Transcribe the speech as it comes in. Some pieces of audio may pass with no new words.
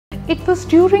It was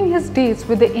during his days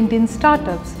with the Indian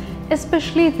startups,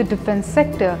 especially the defense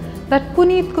sector, that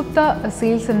Puneet Gupta, a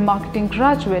sales and marketing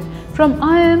graduate from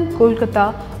IIM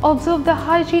Calcutta, observed the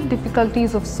hygiene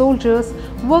difficulties of soldiers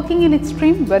working in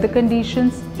extreme weather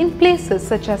conditions in places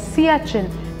such as Siachin,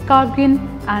 Kargin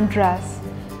and Drass.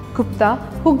 Gupta,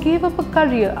 who gave up a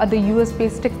career at the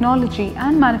US-based technology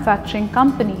and manufacturing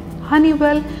company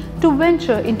Honeywell to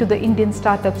venture into the Indian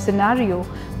startup scenario,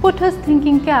 put his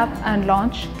thinking cap and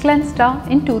launched Clensta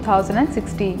in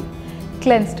 2016.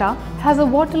 Clensta has a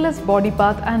waterless body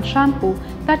bath and shampoo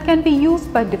that can be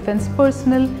used by defense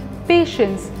personnel,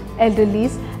 patients,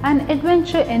 elderlies and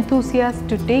adventure enthusiasts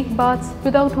to take baths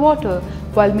without water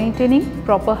while maintaining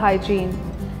proper hygiene.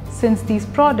 Since these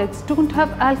products don't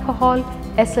have alcohol,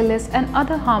 SLS and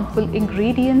other harmful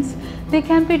ingredients, they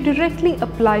can be directly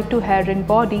applied to hair and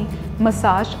body,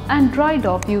 massaged and dried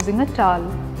off using a towel.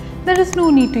 There is no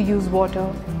need to use water.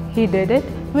 He did it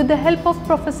with the help of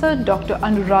Professor Dr.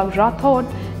 Anurag Rathore,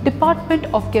 Department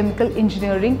of Chemical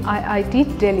Engineering,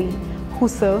 IIT Delhi, who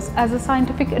serves as a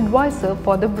scientific advisor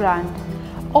for the brand.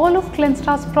 All of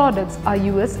Clensta's products are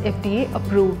US FDA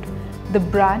approved. The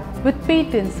brand, with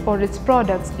patents for its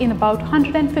products in about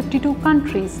 152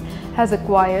 countries, has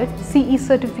acquired CE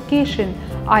certification,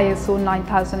 ISO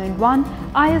 9001,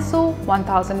 ISO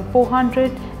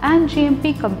 1400 and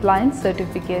GMP compliance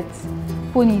certificates.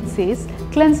 Puneet says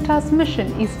Clensta's mission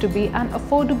is to be an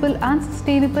affordable and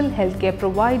sustainable healthcare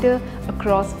provider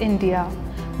across India.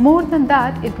 More than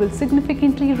that, it will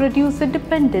significantly reduce the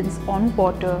dependence on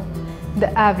water.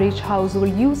 The average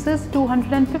household uses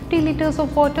 250 liters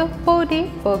of water per day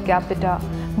per capita.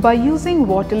 By using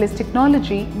waterless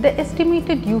technology, the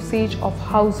estimated usage of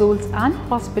households and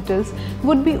hospitals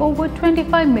would be over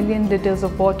 25 million liters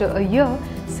of water a year,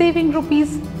 saving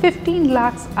rupees 15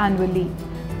 lakhs annually.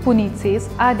 Puneet says,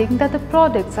 adding that the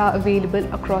products are available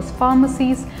across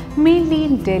pharmacies, mainly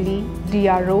in Delhi,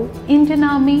 DRO, Indian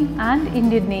Army and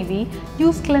Indian Navy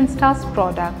use Clensta's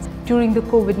products. During the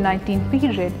COVID-19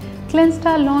 period,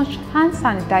 Clensta launched hand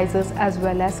sanitizers as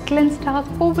well as Clensta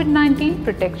COVID-19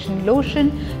 protection lotion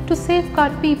to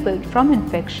safeguard people from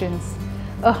infections.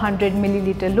 A 100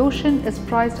 ml lotion is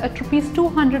priced at Rs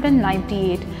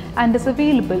 298 and is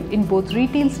available in both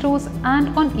retail stores and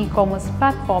on e-commerce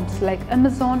platforms like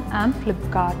Amazon and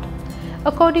Flipkart.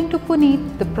 According to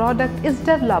Puneet, the product is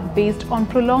developed based on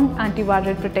prolonged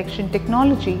antiviral protection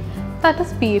technology, that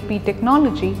is PAP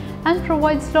technology, and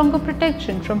provides longer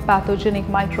protection from pathogenic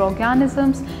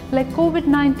microorganisms like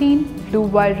COVID-19, flu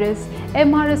virus,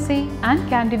 MRSA and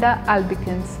Candida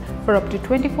albicans for up to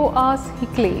 24 hours, he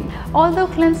claimed. Although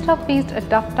Clensta faced a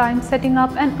tough time setting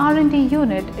up an R&D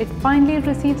unit, it finally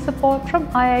received support from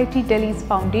IIT Delhi's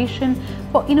Foundation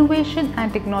for Innovation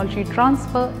and Technology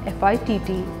Transfer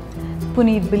 (FITT).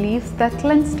 Puneet believes that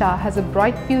Clensta has a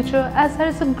bright future as there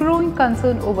is a growing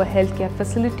concern over healthcare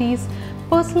facilities,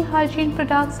 personal hygiene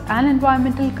products and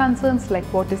environmental concerns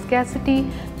like water scarcity,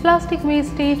 plastic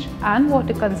wastage and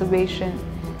water conservation.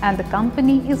 And the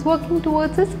company is working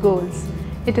towards its goals.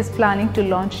 It is planning to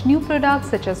launch new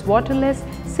products such as waterless,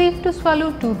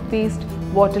 safe-to-swallow toothpaste,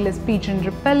 waterless pigeon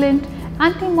repellent,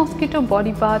 anti-mosquito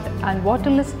body bath and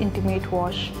waterless intimate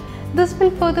wash. This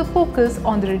will further focus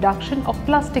on the reduction of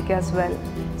plastic as well.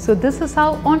 So this is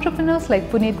how entrepreneurs like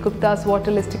Puneet Gupta's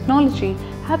waterless technology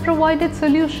have provided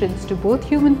solutions to both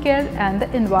human care and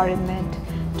the environment.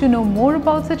 To know more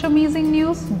about such amazing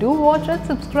news, do watch and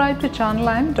subscribe to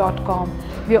channelim.com.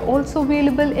 We are also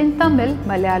available in Tamil,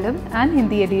 Malayalam and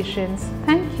Hindi editions.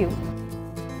 Thank you.